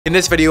In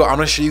this video, I'm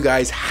gonna show you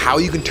guys how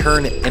you can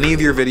turn any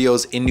of your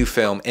videos into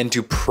film, and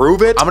to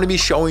prove it, I'm gonna be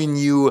showing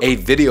you a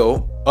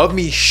video of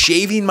me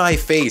shaving my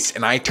face,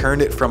 and I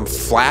turned it from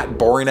flat,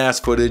 boring ass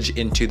footage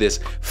into this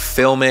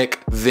filmic,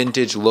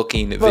 vintage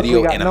looking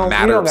video in a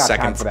matter of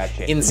seconds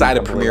inside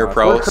of Premiere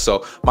Pro.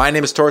 So my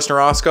name is Torsten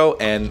Roscoe,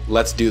 and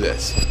let's do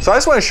this. So I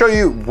just wanna show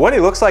you what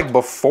it looks like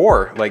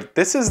before. Like,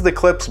 this is the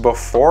clips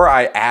before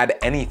I add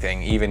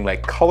anything, even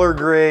like color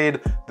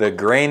grade, the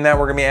grain that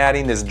we're gonna be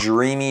adding, this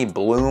dreamy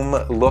bloom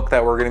look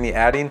that we're gonna be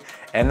adding.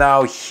 And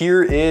now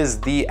here is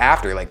the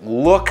after. Like,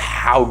 look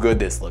how good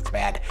this looks,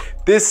 man.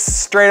 This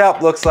straight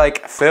up looks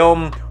like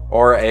film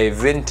or a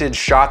vintage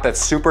shot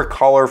that's super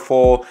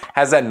colorful,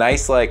 has that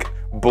nice like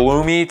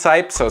bloomy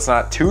type, so it's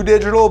not too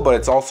digital, but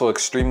it's also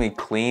extremely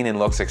clean and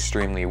looks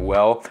extremely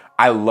well.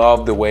 I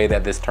love the way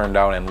that this turned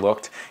out and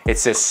looked.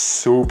 It's just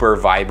super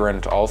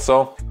vibrant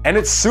also. And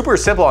it's super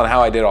simple on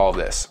how I did all of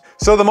this.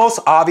 So the most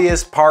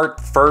obvious part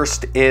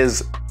first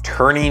is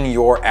turning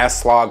your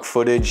S-Log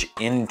footage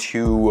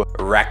into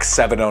Rec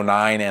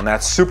 709, and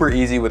that's super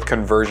easy with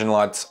conversion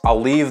LUTs.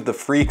 I'll leave the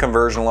free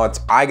conversion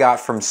LUTs I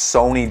got from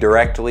Sony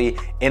directly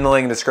in the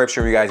link in the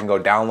description where you guys can go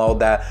download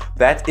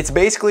that. It's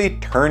basically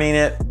turning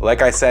it,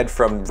 like I said,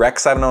 from Rec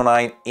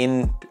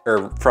 709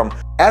 from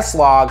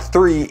S-Log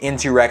 3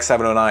 into Rec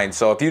 709.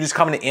 So if you just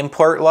come into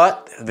Import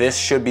LUT, this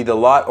should be the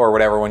LUT or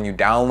whatever one you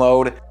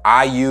download.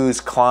 I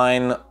use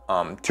Klein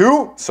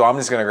 2, so I'm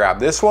just gonna grab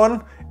this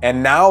one.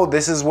 And now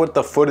this is what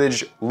the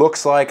footage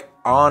looks like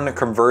on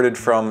converted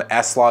from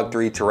S-Log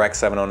 3 to Rec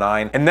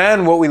 709. And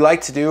then what we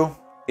like to do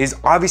is,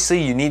 obviously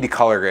you need to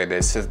color grade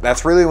this.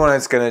 That's really when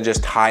it's gonna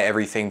just tie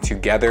everything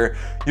together.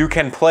 You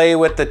can play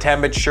with the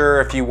temperature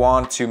if you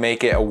want to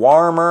make it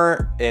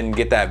warmer and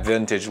get that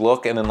vintage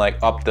look, and then like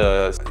up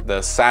the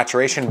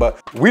saturation, but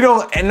we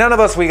don't, and none of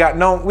us, we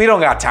don't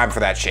got time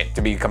for that shit,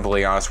 to be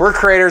completely honest. We're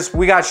creators,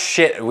 we got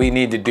shit we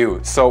need to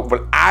do. So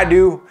what I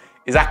do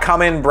is I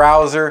come in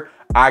browser,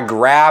 I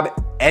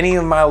grab any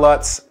of my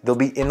LUTs. They'll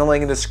be in the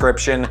link in the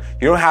description.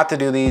 You don't have to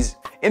do these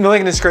in the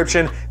link in the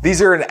description.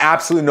 These are an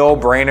absolute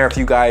no-brainer if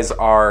you guys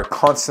are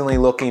constantly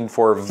looking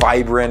for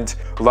vibrant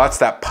LUTs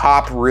that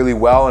pop really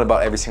well in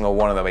about every single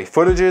one of the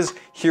footages.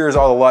 Here's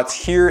all the LUTs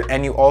here,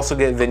 and you also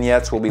get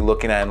vignettes we'll be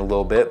looking at in a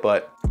little bit,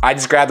 but I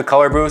just grabbed the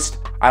color boost.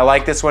 I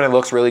like this one, it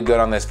looks really good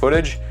on this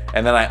footage,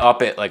 and then I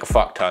up it like a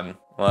fuck ton.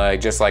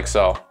 Like, just like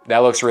so. That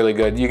looks really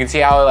good. You can see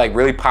how it like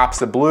really pops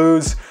the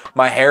blues.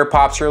 My hair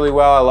pops really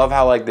well. I love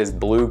how like this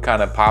blue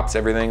kind of pops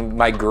everything.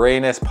 My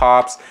grayness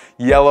pops,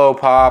 yellow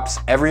pops,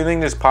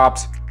 everything just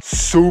pops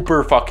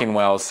super fucking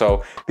well.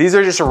 So these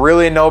are just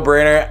really a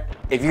no-brainer.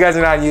 If you guys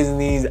are not using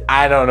these,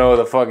 I don't know what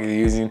the fuck you're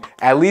using.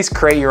 At least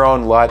create your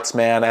own LUTs,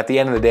 man. At the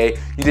end of the day,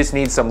 you just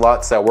need some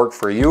LUTs that work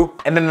for you.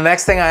 And then the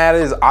next thing I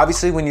added is,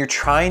 obviously when you're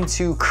trying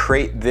to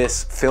create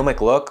this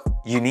filmic look,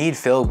 you need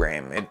film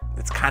grain.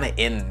 It's kind of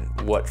in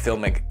what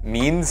filmic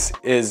means,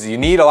 is you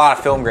need a lot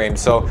of film grain.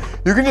 So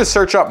you can just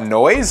search up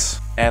noise,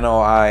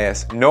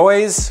 N-O-I-S,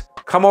 noise.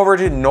 Come over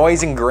to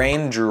noise and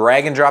grain,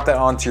 drag and drop that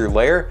onto your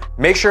layer.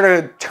 Make sure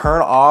to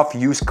turn off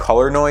use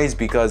color noise,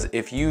 because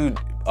if you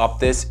up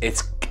this,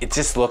 it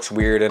just looks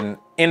weird, and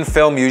in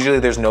film usually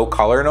there's no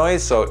color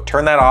noise, so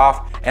turn that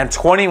off. And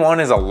 21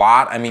 is a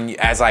lot. I mean,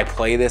 as I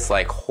play this,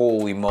 like,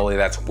 holy moly,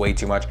 that's way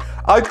too much.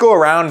 I like to go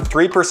around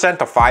 3%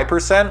 to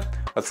 5%.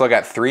 Let's look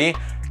at 3.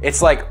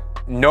 It's like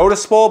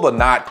noticeable, but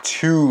not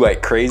too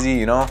like crazy,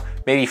 you know?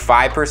 Maybe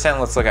 5%,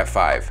 let's look at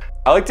 5.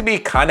 I like to be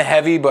kind of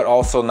heavy, but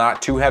also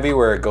not too heavy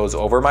where it goes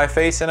over my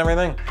face and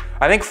everything.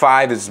 I think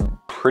 5 is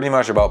pretty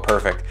much about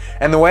perfect.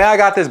 And the way I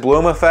got this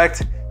bloom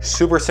effect,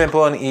 super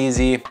simple and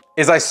easy,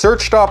 is I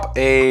searched up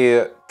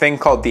a thing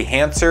called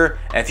Dehancer.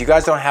 And if you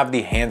guys don't have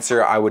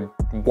Dehancer, I would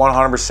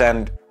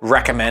 100%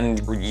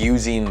 recommend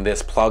using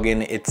this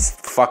plugin. It's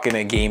fucking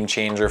a game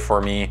changer for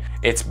me.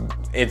 It's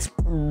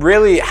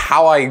really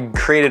how I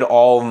created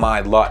all of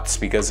my LUTs,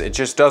 because it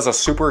just does a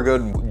super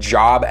good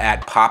job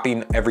at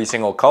popping every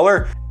single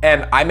color.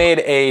 And I made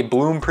a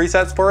bloom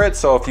presets for it.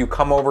 So if you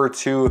come over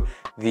to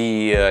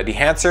the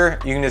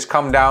Dehancer, you can just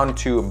come down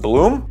to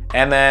bloom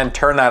and then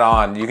turn that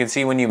on. You can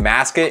see when you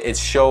mask it, it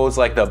shows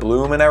like the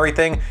bloom and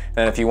everything.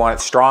 And if you want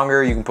it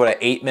stronger, you can put an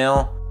 8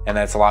 mil, and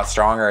that's a lot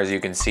stronger, as you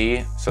can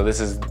see. So this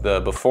is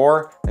the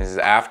before, this is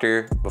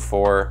after,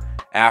 before,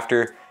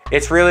 after.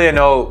 It's really a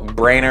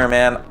no-brainer,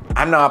 man.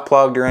 I'm not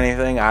plugged or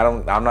anything.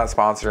 I'm not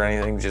sponsored or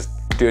anything. Just,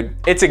 dude,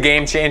 it's a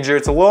game changer.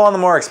 It's a little on the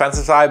more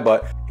expensive side,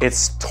 but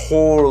it's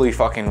totally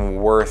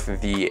fucking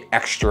worth the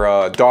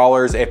extra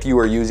dollars if you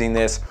are using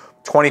this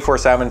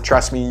 24/7.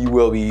 Trust me, you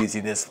will be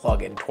using this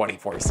plugin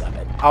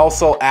 24/7. I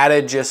also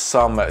added just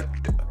some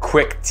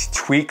quick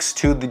tweaks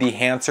to the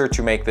Dehancer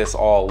to make this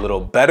all a little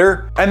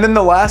better. And then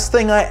the last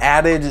thing I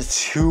added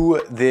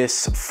to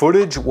this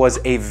footage was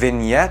a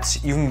vignette.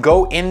 You can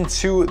go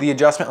into the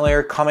adjustment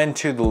layer, come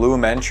into the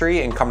loom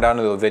entry, and come down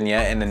to the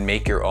vignette and then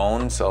make your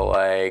own. So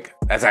like,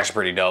 that's actually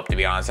pretty dope, to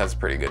be honest. That's a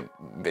pretty good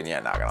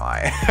vignette, not gonna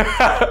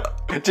lie.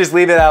 Just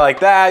leave it at like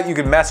that. You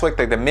can mess with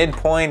like the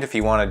midpoint if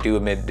you want to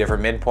do a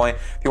different midpoint.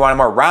 If you want it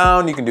more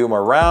round, you can do it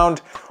more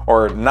round.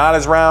 or not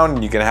as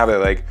round. You can have it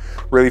like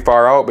really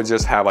far out, but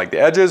just have like the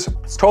edges.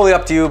 It's totally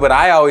up to you, but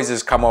I always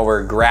just come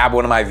over, grab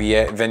one of my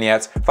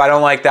vignettes. If I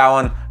don't like that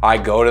one, I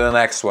go to the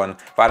next one.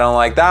 If I don't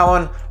like that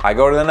one, I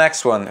go to the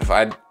next one. If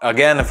I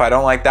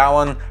don't like that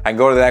one, I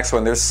go to the next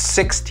one. There's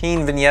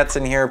 16 vignettes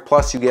in here,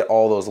 plus you get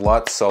all those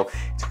LUTs. So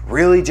it's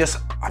really just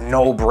a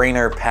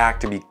no-brainer pack,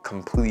 to be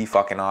completely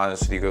fucking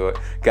honest with you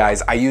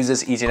guys. I use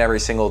this each and every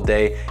single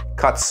day.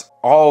 Cuts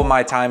all of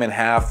my time in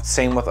half.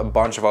 Same with a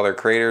bunch of other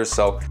creators.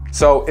 So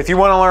if you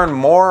want to learn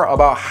more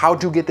about how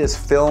to get this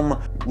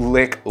film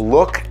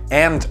look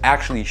and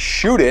actually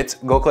shoot it,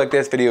 go click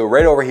this video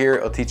right over here.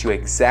 It'll teach you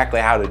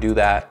exactly how to do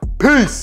that. Peace.